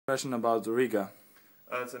Impression about Riga.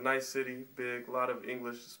 It's a nice city, big, a lot of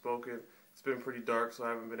English spoken. It's been pretty dark, so I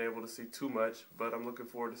haven't been able to see too much, but I'm looking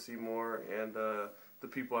forward to see more, and the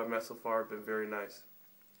people I've met so far have been very nice.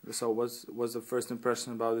 So what's the first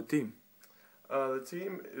impression about the team? The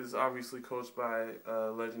team is obviously coached by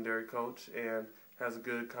a legendary coach and has a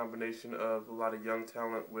good combination of a lot of young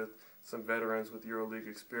talent with some veterans with EuroLeague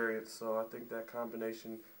experience, so I think that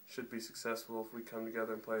combination should be successful if we come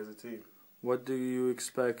together and play as a team. What do you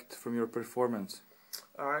expect from your performance?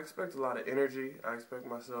 I expect a lot of energy. I expect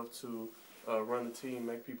myself to run the team,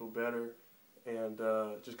 make people better, and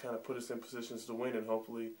just kind of put us in positions to win and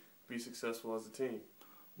hopefully be successful as a team.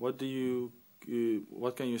 What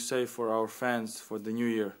can you say for our fans for the new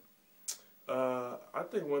year? I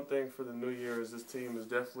think one thing for the new year is this team is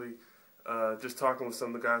definitely just talking with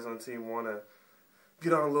some of the guys on the team want to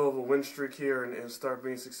get on a little of a win streak here and start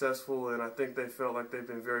being successful, and I think they felt like they've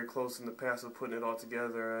been very close in the past of putting it all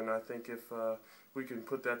together, and I think if we can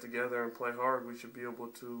put that together and play hard, we should be able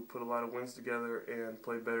to put a lot of wins together and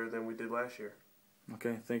play better than we did last year.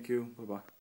 Okay, thank you. Bye-bye.